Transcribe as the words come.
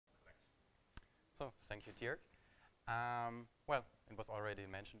So thank you, Dirk. Well, it was already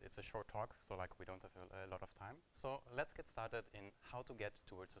mentioned, it's a short talk, so like we don't have a lot of time. So let's get started in how to get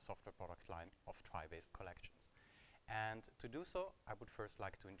towards a software product line of trie-based collections. And to do so, I would first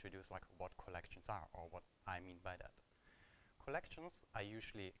like to introduce like what collections are, or what I mean by that. Collections are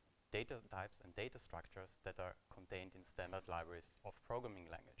usually data types and data structures that are contained in standard libraries of programming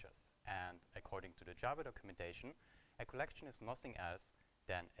languages. And according to the Java documentation, a collection is nothing else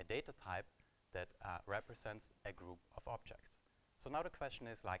than a data type that represents a group of objects. So now the question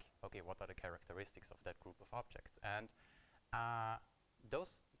is like, okay, what are the characteristics of that group of objects? And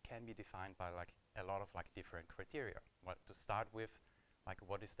those can be defined by like a lot of like different criteria. Well, to start with, like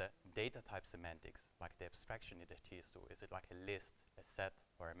what is the data type semantics, like the abstraction it adheres to? Is it like a list, a set,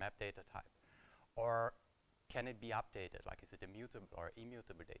 or a map data type? Or can it be updated? Like is it a mutable or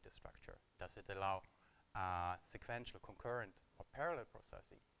immutable data structure? Does it allow sequential, concurrent, or parallel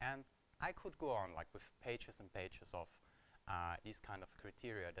processing? And I could go on like with pages and pages of these kind of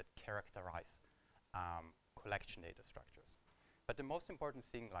criteria that characterize collection data structures. But the most important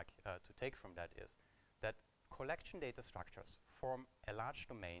thing like to take from that is that collection data structures form a large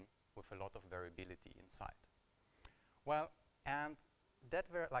domain with a lot of variability inside. Well, and that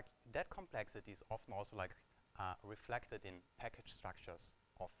complexity is often also like reflected in package structures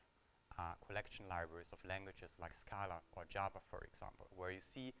of collection libraries of languages like Scala or Java, for example, where you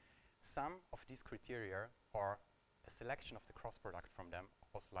see some of these criteria or a selection of the cross product from them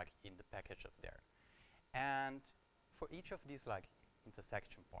also like in the packages there. And for each of these like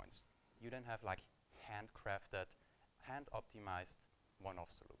intersection points, you then have like handcrafted, hand-optimized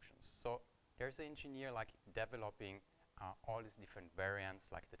one-off solutions. So there's an engineer like developing all these different variants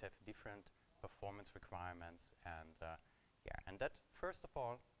like that have different performance requirements, and and that first of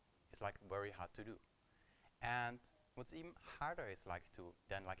all is like very hard to do. And what's even harder is like to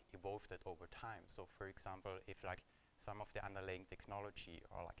then like evolve that over time. So for example, if like some of the underlying technology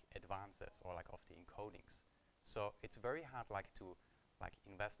or like advances or like of the encodings. So it's very hard like to like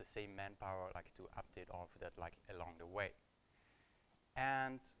invest the same manpower like to update all of that like along the way.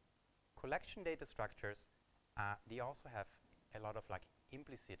 And collection data structures, they also have a lot of like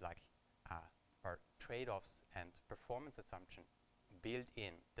implicit like or trade-offs and performance assumption built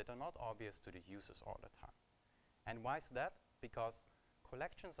in that are not obvious to the users all the time. And why is that? Because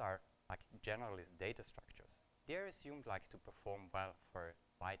collections are like generalist data structures. They're assumed like to perform well for a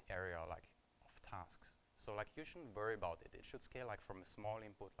wide area like of tasks. So like you shouldn't worry about it. It should scale like from a small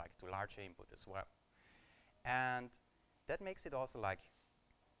input like to larger input as well. And that makes it also like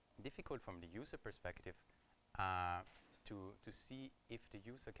difficult from the user perspective to see if the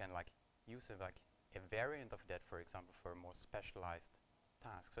user can like use a variant of that, for example, for a more specialized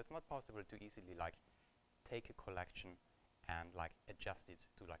task. So it's not possible to easily like take a collection and like adjust it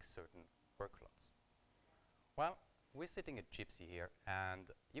to like certain workloads. Well, we're sitting at Gypsy here, and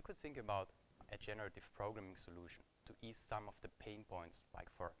you could think about a generative programming solution to ease some of the pain points like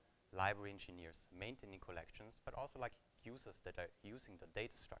for library engineers maintaining collections, but also like users that are using the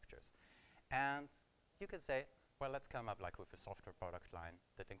data structures. And you could say, well, let's come up like with a software product line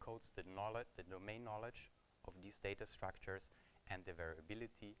that encodes the knowledge, the domain knowledge of these data structures and the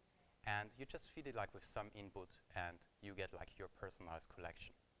variability, and you just feed it like with some input and you get like your personalized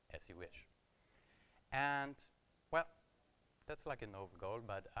collection as you wish. And well, that's like a noble goal,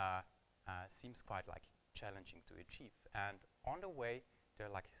 but seems quite like challenging to achieve. And on the way, there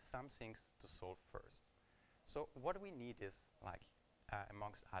are like some things to solve first. So what we need is like,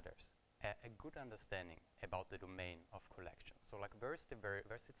 amongst others, a good understanding about the domain of collections. So like where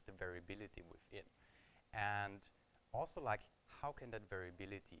sits the variability within? And also like how can that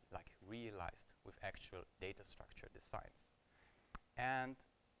variability like realized with actual data structure designs? And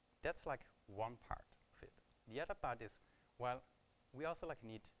that's like one part of it. The other part is, well, we also like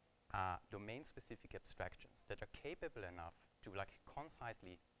need domain-specific abstractions that are capable enough to like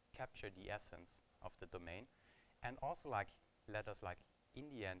concisely capture the essence of the domain, and also like let us like in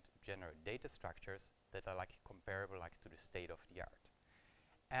the end generate data structures that are like comparable like to the state of the art.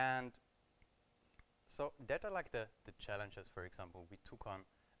 And so that are like the challenges, for example, we took on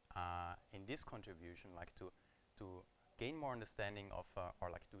in this contribution, like to gain more understanding of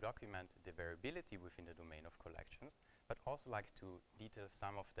or like to document the variability within the domain of collections, but also like to detail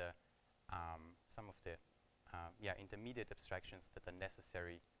some of the intermediate abstractions that are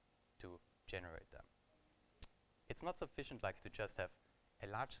necessary to generate them. It's not sufficient like to just have a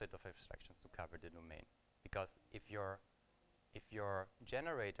large set of abstractions to cover the domain, because if your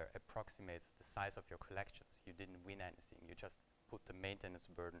generator approximates the size of your collections, you didn't win anything. You just put the maintenance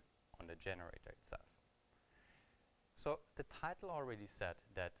burden on the generator itself. So the title already said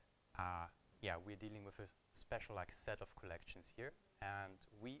that yeah, we're dealing with a special like set of collections here, and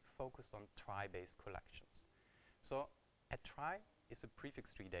we focused on trie-based collections. So a trie is a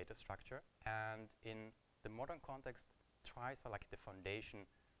prefix tree data structure, and in the modern context, tries are like the foundation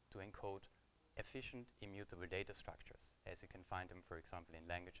to encode efficient, immutable data structures, as you can find them, for example, in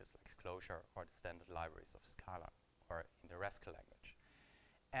languages like Clojure or the standard libraries of Scala or in the Haskell language.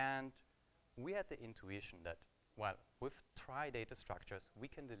 And we had the intuition that, well, with trie data structures, we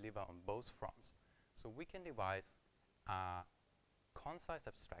can deliver on both fronts. So we can devise concise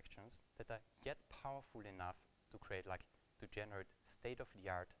abstractions that are yet powerful enough to create, like, to generate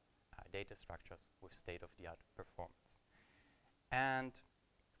state-of-the-art data structures with state-of-the-art performance. And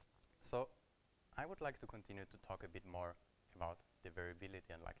so I would like to continue to talk a bit more about the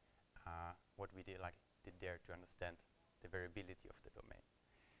variability and what we did there to understand the variability of the domain.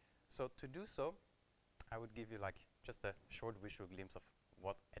 So to do so, I would give you just a short visual glimpse of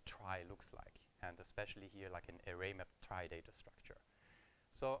what a trie looks like, and especially here like an array map trie data structure.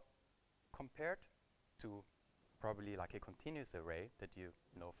 So compared to probably like a continuous array that you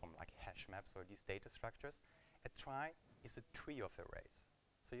know from like hash maps or these data structures, a trie is a tree of arrays.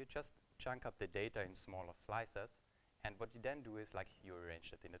 So you just chunk up the data in smaller slices, and what you then do is like you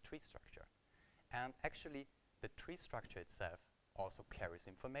arrange it in a tree structure. And actually, the tree structure itself also carries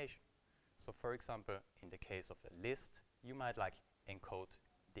information. So for example, in the case of a list, you might like encode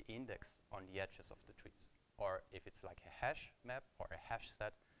the index on the edges of the trees. Or if it's like a hash map or a hash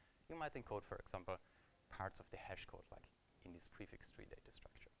set, you might encode, for example, parts of the hash code, like in this prefix tree data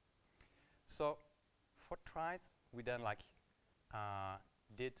structure. So for tries, we then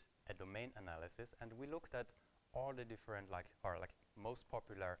did a domain analysis, and we looked at all the different most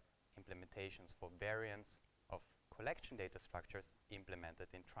popular implementations for variants of collection data structures implemented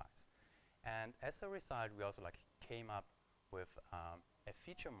in tries. And as a result, we also came up with a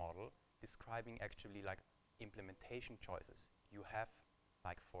feature model describing actually implementation choices you have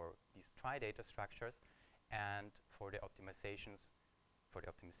for these trie data structures and for the optimizations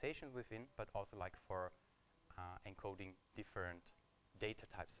within, but also for encoding different data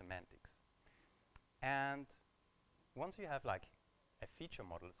type semantics. And once you have a feature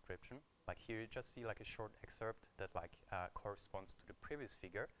model description, here you just see a short excerpt that corresponds to the previous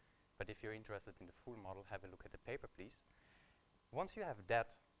figure. But if you're interested in the full model, have a look at the paper, please. Once you have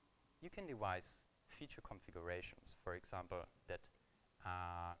that, you can devise feature configurations, for example, that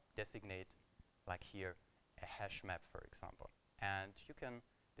designate, like here, a hash map, for example. And you can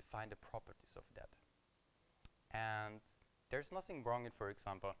define the properties of that. And there's nothing wrong in, for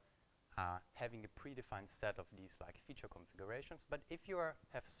example, having a predefined set of these feature configurations. But if you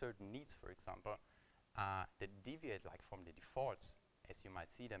have certain needs, for example, that deviate from the defaults, as you might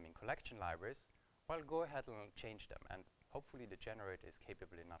see them in collection libraries, well, go ahead and change them, and hopefully the generator is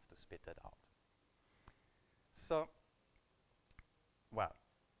capable enough to spit that out. So, well,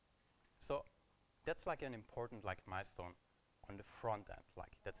 so that's an important milestone on the front end.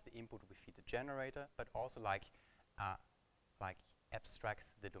 That's the input we feed the generator, but also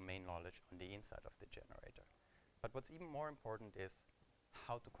abstracts the domain knowledge on the inside of the generator. But what's even more important is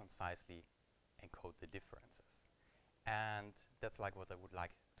how to concisely encode the differences. And that's what I would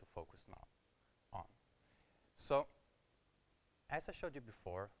like to focus now on. So, as I showed you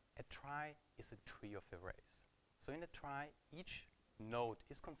before, a trie is a tree of arrays. So in a trie, each node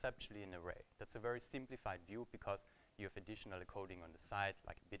is conceptually an array. That's a very simplified view because you have additional encoding on the side,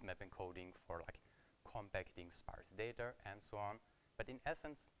 like bitmap encoding for compacting sparse data and so on. But in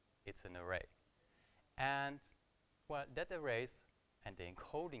essence, it's an array. And well, that arrays and the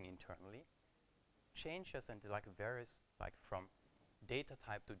encoding internally changes and varies from data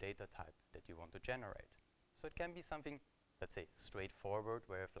type to data type that you want to generate. So it can be something, let's say, straightforward,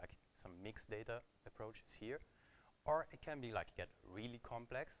 where you have some mixed data approaches here, or it can be get really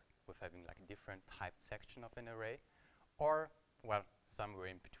complex with having different typed section of an array, or well, somewhere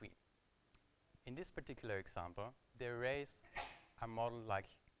in between. In this particular example, the arrays are modeled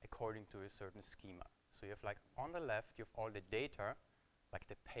according to a certain schema. So you have on the left, you have all the data,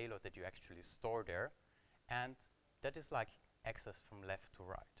 the payload that you actually store there, and that is accessed from left to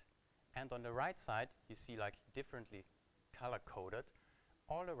right. And on the right side, you see differently color-coded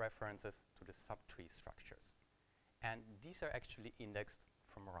all the references to the subtree structures. And these are actually indexed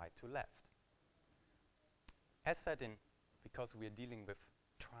from right to left. As said, because we are dealing with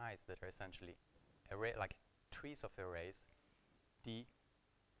tries that are essentially array, trees of arrays, the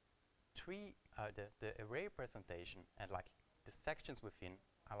array representation and the sections within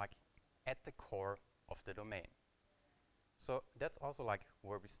are at the core of the domain. So that's also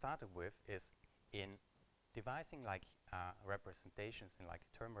where we started with, is in devising like representations in like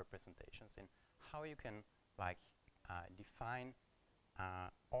term representations in how you can like define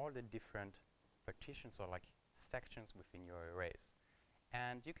all the different partitions or like sections within your arrays.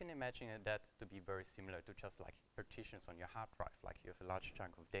 And you can imagine that to be very similar to just like partitions on your hard drive. Like you have a large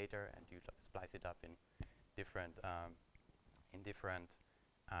chunk of data and you splice it up in different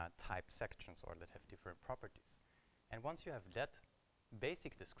type sections or that have different properties. And once you have that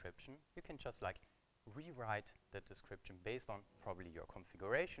basic description, you can just like rewrite that description based on probably your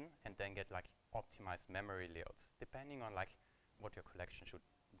configuration and then get like optimized memory layouts depending on like what your collection should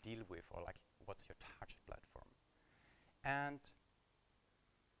deal with or like what's your target platform. And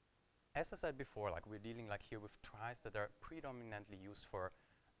as I said before, like we're dealing like here with tries that are predominantly used for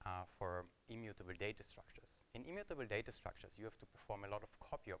immutable data structures. In immutable data structures, you have to perform a lot of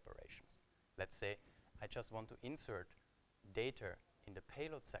copy operations. Let's say I just want to insert data in the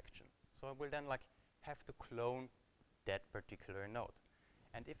payload section. So I will then like have to clone that particular node.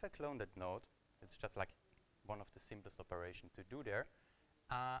 And if I clone that node, it's just like one of the simplest operations to do there.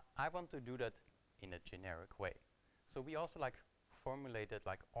 I want to do that in a generic way. So we also like formulated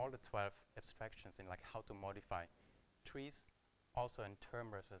like all the 12 abstractions in like how to modify trees, also in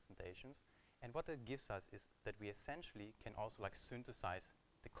term representations. And what it gives us is that we essentially can also like synthesize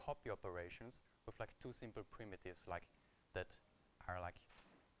the copy operations with like two simple primitives like that are like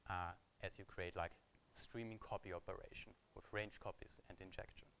as you create like streaming copy operation with range copies and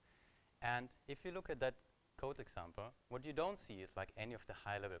injection. And if you look at that code example, what you don't see is like any of the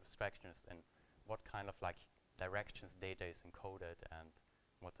high-level abstractions and what kind of like directions data is encoded and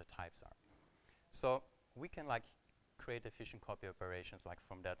what the types are. So we can like create efficient copy operations like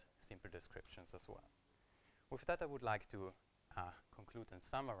from that simple descriptions as well. With that, I would like to conclude and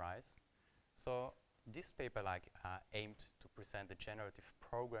summarize. So this paper like aimed to present a generative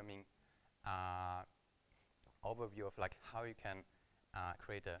programming overview of like how you can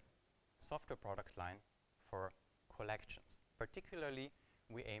create a software product line for collections. Particularly,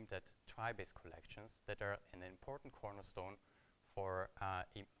 we aimed at trie-based collections that are an important cornerstone for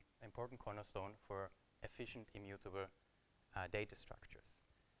efficient immutable data structures.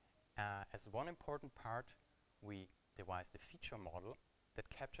 As one important part, we devised a feature model that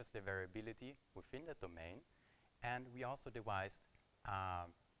captures the variability within the domain, and we also devised a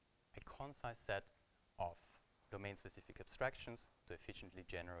concise set of domain-specific abstractions to efficiently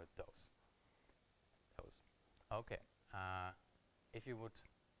generate those. Okay. If you would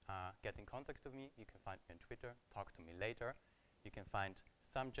get in contact with me, you can find me on Twitter, talk to me later. You can find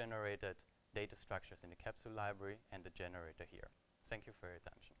some generated data structures in the capsule library and the generator here. Thank you for your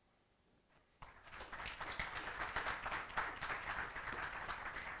attention.